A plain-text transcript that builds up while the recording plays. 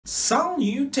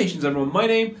Salutations everyone, my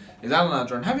name is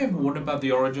Allan, and have you ever wondered about the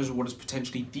origins of what is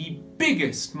potentially the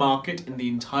biggest market in the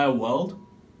entire world?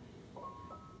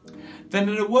 Then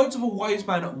in the words of a wise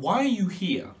man, why are you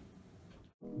here?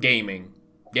 Gaming.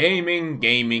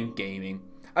 Gaming.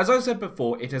 As I said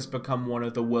before, it has become one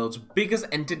of the world's biggest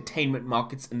entertainment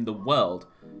markets in the world,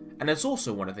 and it's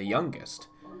also one of the youngest.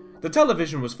 The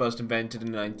television was first invented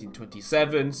in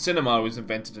 1927, cinema was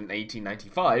invented in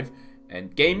 1895,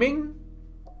 and gaming?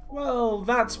 Well,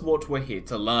 that's what we're here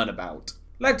to learn about.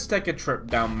 Let's take a trip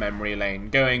down memory lane,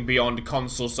 going beyond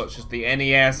consoles such as the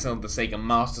NES and the Sega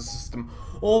Master System,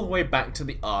 all the way back to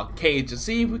the arcade to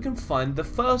see if we can find the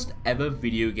first ever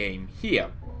video game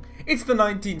here. It's the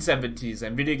 1970s,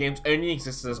 and video games only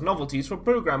existed as novelties for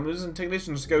programmers and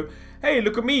technicians to go, "Hey,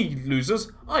 look at me,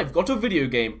 losers, I've got a video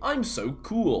game, I'm so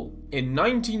cool." In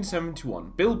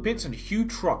 1971, Bill Pitts and Hugh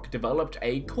Truck developed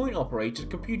a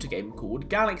coin-operated computer game called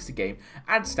Galaxy Game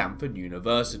at Stanford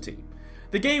University.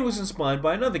 The game was inspired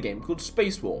by another game called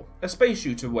Space War, a space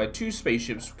shooter where two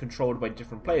spaceships controlled by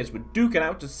different players would duke it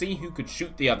out to see who could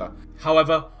shoot the other.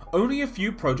 However, only a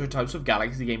few prototypes of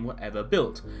Galaxy Game were ever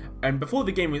built, and before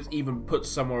the game was even put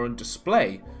somewhere on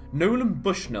display, Nolan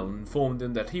Bushnell informed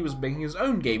them that he was making his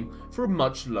own game for a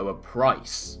much lower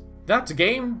price. That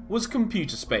game was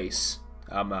Computer Space.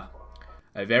 A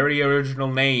very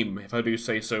original name, if I do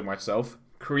say so myself.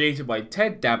 Created by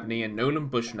Ted Dabney and Nolan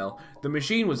Bushnell, the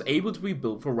machine was able to be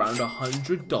built for around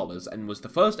 $100 and was the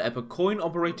first ever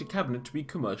coin-operated cabinet to be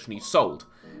commercially sold.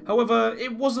 However,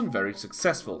 it wasn't very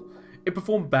successful. It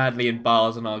performed badly in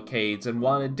bars and arcades, and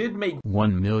while it did make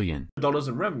 $1 million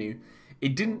in revenue,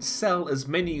 it didn't sell as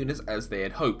many units as they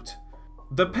had hoped.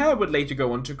 The pair would later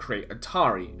go on to create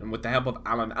Atari, and with the help of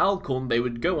Allan Alcorn, they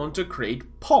would go on to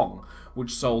create Pong,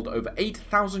 which sold over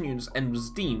 8,000 units and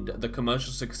was deemed the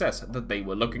commercial success that they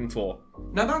were looking for.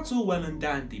 Now that's all well and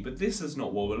dandy, but this is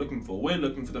not what we're looking for. We're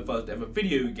looking for the first ever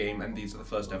video game, and these are the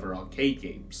first ever arcade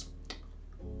games.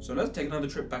 So let's take another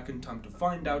trip back in time to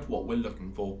find out what we're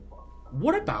looking for.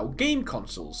 What about game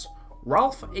consoles?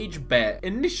 Ralph H. Baer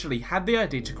initially had the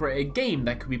idea to create a game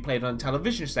that could be played on a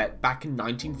television set back in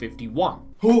 1951.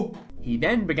 He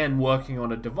then began working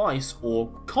on a device,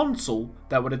 or console,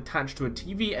 that would attach to a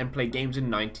TV and play games in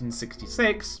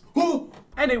 1966,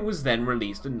 and it was then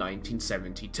released in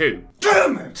 1972.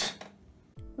 Damn it!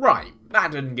 Right,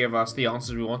 that didn't give us the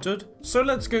answers we wanted, so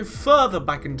let's go further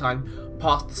back in time,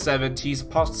 past the 70s,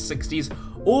 past the 60s,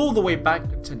 all the way back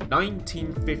to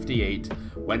 1958,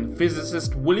 when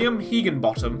physicist William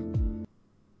Higginbotham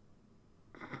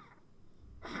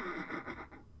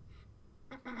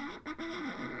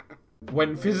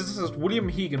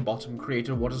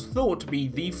created what is thought to be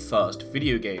the first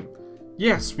video game.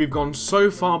 Yes, we've gone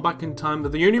so far back in time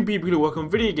that the only people who work on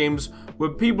video games were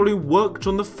people who worked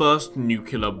on the first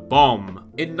nuclear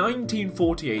bomb. In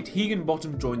 1948,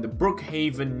 Higginbotham joined the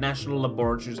Brookhaven National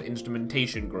Laboratories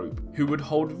Instrumentation Group, who would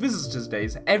hold visitors'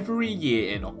 days every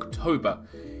year in October.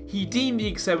 He deemed the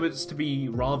exhibits to be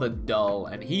rather dull,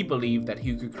 and he believed that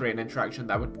he could create an attraction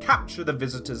that would capture the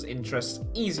visitors' interest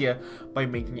easier by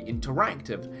making it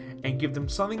interactive and give them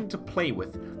something to play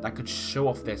with that could show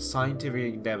off their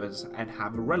scientific endeavors and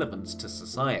have relevance to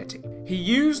society. He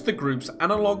used the group's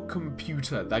analog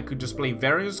computer that could display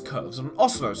various curves on an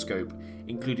oscilloscope,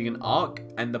 including an arc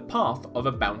and the path of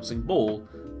a bouncing ball,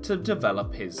 to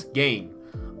develop his game.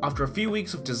 After a few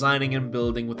weeks of designing and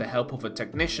building with the help of a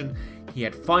technician, he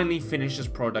had finally finished his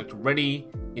product ready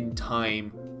in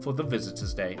time for the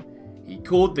Visitors' Day. He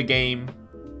called the game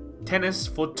Tennis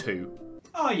for Two.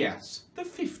 Ah yes, the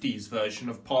 50s version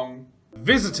of Pong.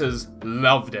 Visitors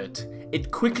loved it.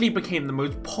 It quickly became the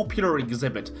most popular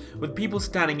exhibit, with people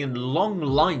standing in long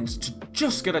lines to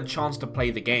just get a chance to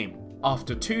play the game.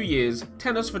 After 2 years,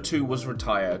 Tennis for Two was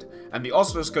retired, and the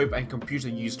oscilloscope and computer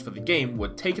used for the game were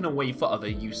taken away for other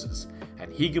uses,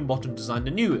 and Higginbotham designed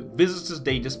a new Visitors'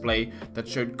 Day display that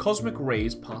showed cosmic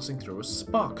rays passing through a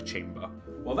spark chamber.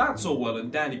 Well, that's all well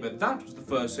and dandy, but that was the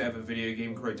first ever video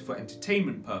game created for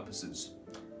entertainment purposes.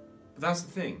 But that's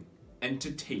the thing,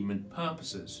 entertainment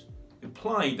purposes.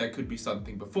 Implied there could be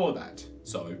something before that,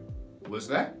 so was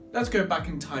there? Let's go back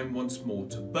in time once more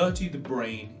to Bertie the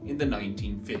Brain in the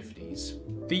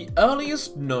 1950s. The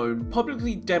earliest known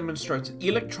publicly demonstrated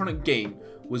electronic game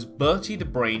was Bertie the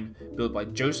Brain, built by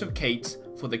Joseph Cates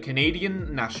for the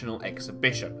Canadian National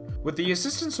Exhibition. With the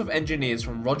assistance of engineers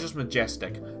from Rogers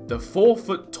Majestic, the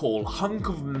 4-foot-tall hunk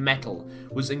of metal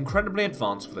was incredibly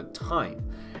advanced for the time,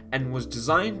 and was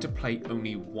designed to play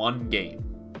only one game: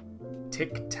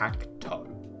 tic-tac-toe.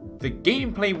 The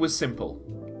gameplay was simple.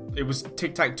 It was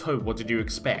tic-tac-toe, what did you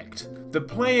expect? The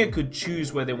player could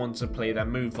choose where they want to play their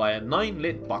move via 9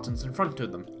 lit buttons in front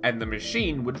of them, and the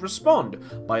machine would respond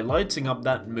by lighting up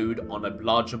that mood on a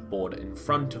larger board in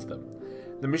front of them.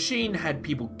 The machine had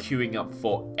people queuing up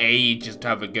for ages to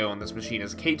have a go on this machine,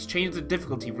 as Kate changed the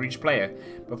difficulty for each player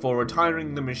before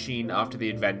retiring the machine after the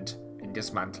event and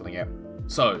dismantling it.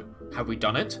 So, have we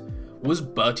done it? Was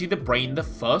Bertie the Brain the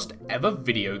first ever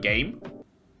video game?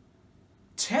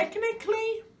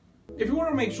 Technically? If we want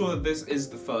to make sure that this is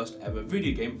the first ever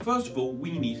video game, first of all,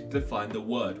 we need to define the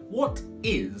word. What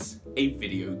is a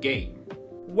video game?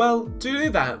 Well, to do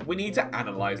that, we need to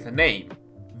analyze the name.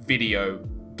 Video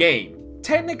game.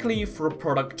 Technically, for a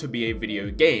product to be a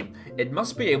video game, it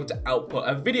must be able to output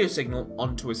a video signal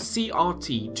onto a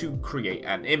CRT to create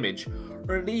an image,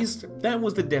 or at least that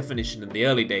was the definition in the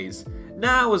early days.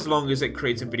 Now, as long as it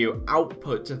creates a video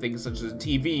output to things such as a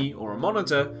TV or a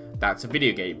monitor, that's a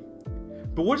video game.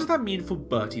 But what does that mean for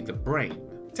Bertie the Brain?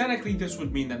 Technically, this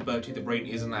would mean that Bertie the Brain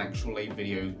isn't actually a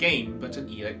video game, but an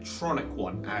electronic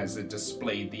one, as it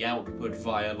displayed the output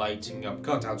via lighting up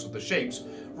cutouts of the shapes,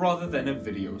 rather than a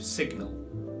video signal.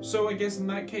 So I guess in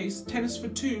that case, Tennis for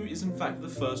Two is in fact the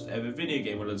first ever video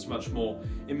game, and it's much more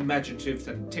imaginative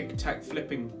than tic-tac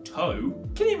flipping toe.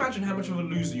 Can you imagine how much of a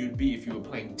loser you'd be if you were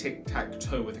playing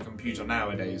tic-tac-toe with a computer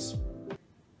nowadays?